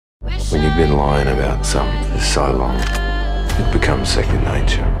When you've been lying about something for so long, it becomes second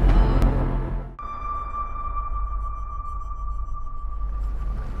nature.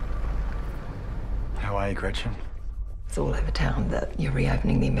 How are you, Gretchen? It's all over town that you're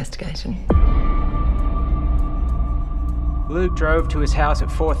reopening the investigation. Luke drove to his house at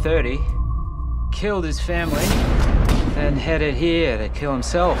 4:30, killed his family, then headed here to kill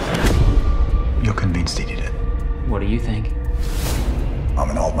himself. You're convinced he did it? What do you think? I'm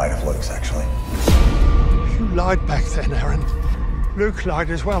an old mate of Luke's, actually. You lied back then, Aaron. Luke lied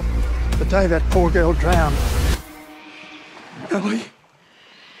as well. The day that poor girl drowned. Ellie.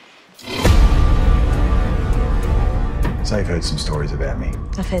 So you've heard some stories about me.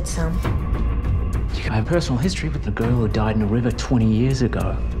 I've heard some. I have personal history with the girl who died in a river 20 years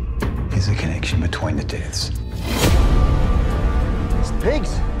ago. There's a connection between the deaths. It's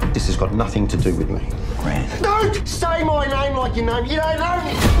pigs. This has got nothing to do with me. Grant. Don't say my name like you know me. You don't know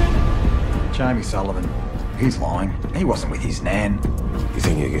me. Jamie Sullivan. He's lying. He wasn't with his nan. You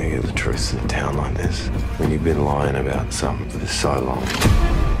think you're going to get the truth in a town like this? When you've been lying about something for so long,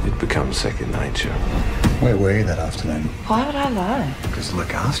 it becomes second nature. Where were you that afternoon? Why would I lie? Because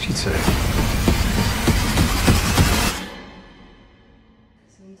Luke asked you to.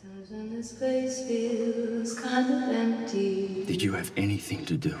 Sometimes when this place feels kind of empty, Did you have anything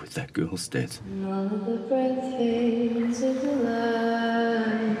to do with that girl's death? and all of the breath fades into life.